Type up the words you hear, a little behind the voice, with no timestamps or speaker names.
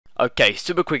Okay,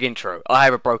 super quick intro. I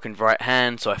have a broken right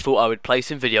hand, so I thought I would play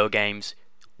some video games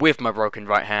with my broken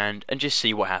right hand and just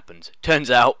see what happens.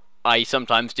 Turns out, I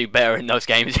sometimes do better in those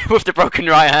games with the broken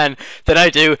right hand than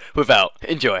I do without.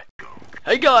 Enjoy.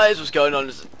 Hey guys, what's going on?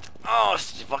 It's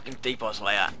fucking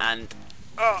theteapotslaya, and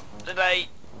today...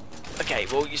 Okay,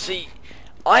 well you see,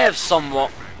 I have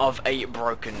somewhat of a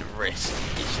broken wrist,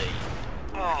 you see.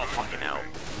 Oh, fucking hell.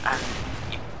 And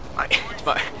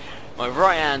my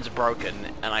right hand's broken,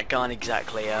 and I can't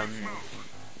exactly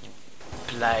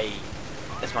play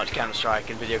as much Counter-Strike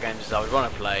and video games as I would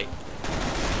want to play,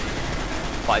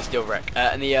 but I still wreck.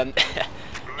 Oh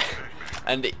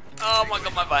my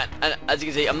god, my bad. And as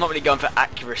you can see, I'm not really going for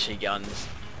accuracy guns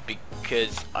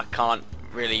because I can't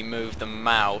really move the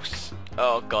mouse.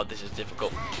 Oh god, this is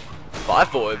difficult. But I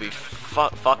thought it would be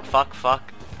fuck.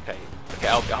 Okay, I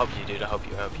hope you, dude. I hope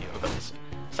you. I've got this.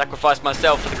 Sacrifice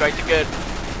myself for the greater good.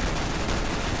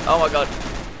 Oh my god.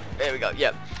 There we go.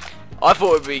 Yep. I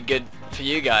thought it would be good for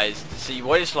you guys to see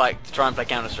what it's like to try and play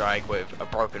Counter-Strike with a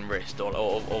broken wrist or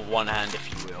one hand, if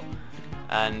you will.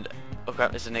 And oh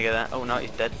crap, there's a nigga there. Oh no, he's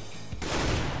dead.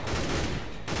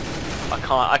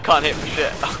 I can't hit for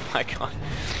shit. Oh my god.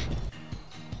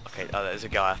 Okay, there's a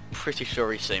guy. I'm pretty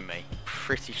sure he's seen me.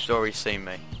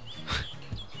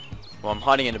 Well, I'm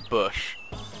hiding in a bush.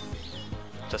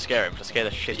 To scare him, to scare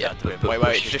the shit out of him.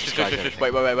 Wait.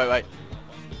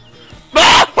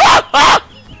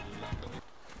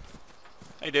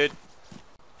 Hey dude.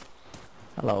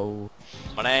 Hello.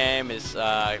 My name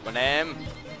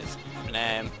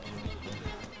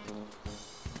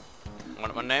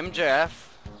Jeff.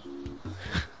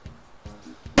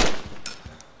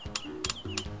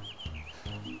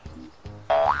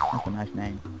 That's a nice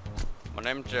name. My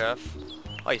name's Jeff.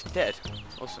 Oh, he's dead.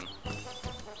 Awesome.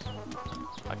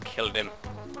 I killed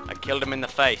him in the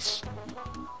face.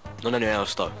 Not anyone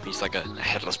else though. He's like a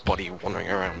headless body wandering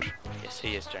around. Yes,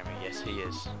 he is, Jamie. Yes, he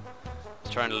is.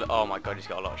 He's trying to. Oh my god, he's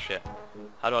got a lot of shit.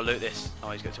 How do I loot this? Oh,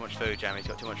 he's got too much food, Jamie. He's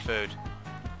got too much food.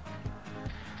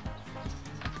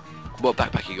 What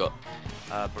backpack you got?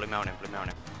 Blue Mountain.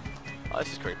 Oh,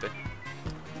 this is creepy.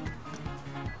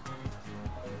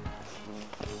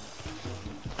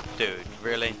 Dude,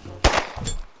 really?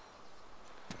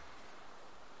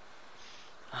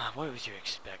 What was you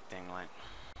expecting? Like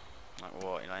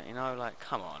what? Like, you know, like,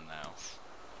 come on now.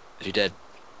 Is he dead?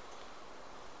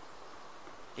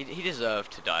 He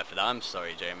deserved to die for that. I'm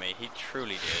sorry, Jamie. He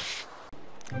truly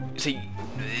did. See,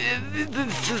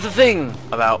 the thing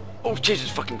about... Oh, Jesus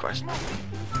fucking Christ.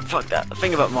 Fuck that. The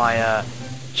thing about my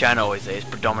channel is that it's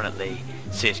predominantly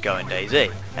CSGO and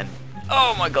DayZ. And,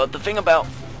 oh my god, the thing about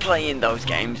playing those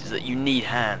games is that you need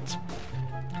hands.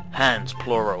 Hands,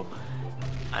 plural.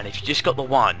 And if you just got the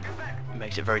one, it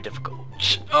makes it very difficult.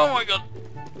 Oh my god.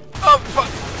 Oh fuck.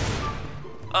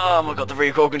 Oh my god, the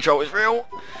recoil control is real.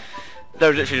 That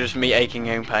was literally just me aching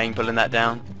in pain pulling that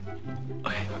down.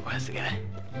 Okay, where's the guy?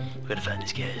 Where the fuck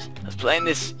this guy is? I was playing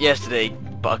this yesterday,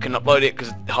 but I couldn't upload it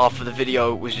because half of the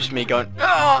video was just me going,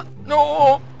 ah,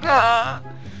 no, ah.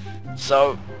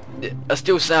 So, I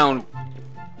still sound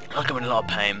like I'm in a lot of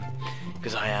pain,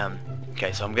 because I am.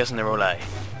 Okay, so I'm guessing they're all A.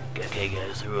 Okay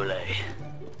guys, they're all A.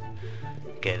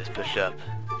 Okay, let's push up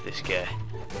this guy.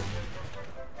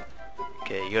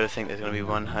 Okay, you gotta think there's gonna be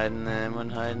one hiding there,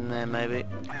 maybe.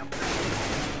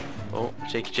 Oh,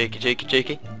 cheeky.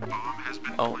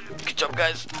 Oh, good job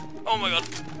guys. Oh my god.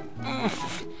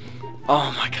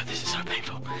 Oh my god, this is so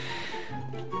painful.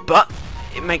 But,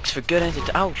 it makes for good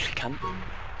entertainment. Oh, she can't.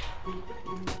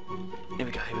 Here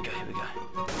we go.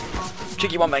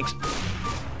 Cheeky one banks.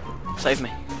 Save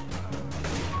me.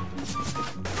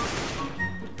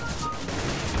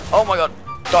 Oh my god.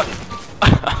 Die.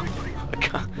 I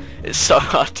can't. It's so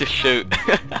hard to shoot.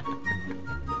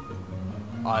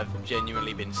 I've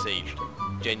genuinely been sieged.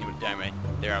 Genuinely, Jamie.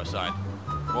 They're outside.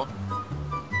 What?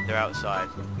 They're outside.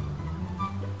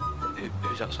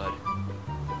 Who's outside?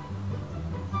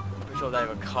 Pretty sure they have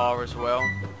a car as well.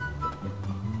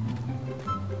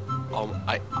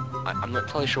 I'm not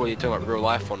entirely sure what you're doing, like real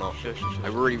life or not. Shush. I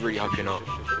really hope you're not.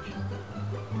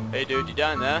 Hey dude, you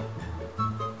down there?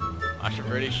 I should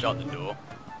really shut the door.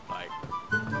 Like...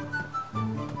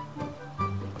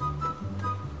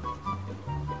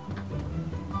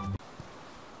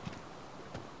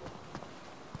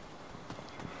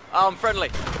 I'm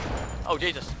friendly! Oh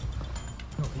Jesus!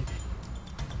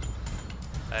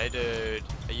 Hey dude,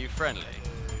 are you friendly?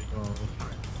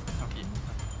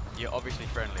 You're obviously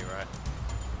friendly, right?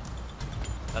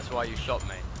 That's why you shot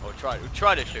me, or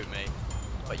tried to shoot me,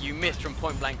 but you missed from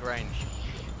point blank range.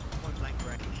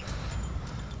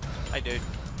 Hey dude.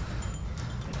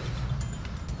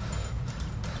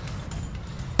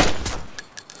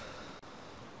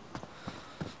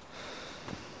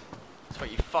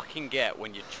 fucking get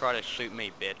when you try to shoot me,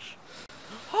 bitch.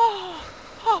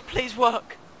 Oh, please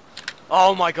work.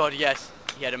 Oh my god, yes.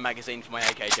 He had a magazine for my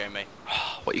AK, Jeremy.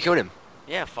 What, you killed him?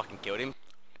 Yeah, I fucking killed him.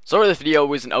 Sorry this video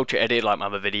wasn't ultra edited like my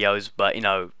other videos, but you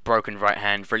know, broken right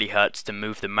hand really hurts to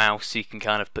move the mouse, so you can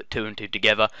kind of put two and two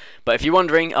together. But if you're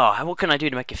wondering, what can I do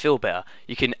to make it feel better?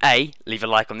 You can A, leave a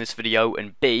like on this video,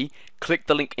 and B, click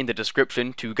the link in the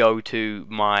description to go to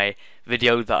my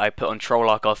video that I put on Troll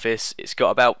Arc Office. It's got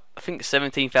about, I think,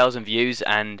 17,000 views,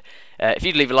 and if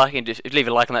you leave a like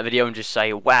on that video and just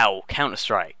say, wow,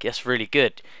 Counter-Strike, that's really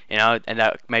good, you know,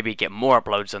 and maybe get more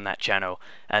uploads on that channel,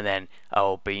 and then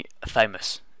I'll be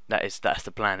famous. That's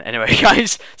the plan. Anyway,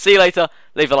 guys, see you later.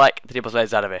 Leave a like. The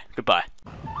Teapotslaya's out of here. Goodbye.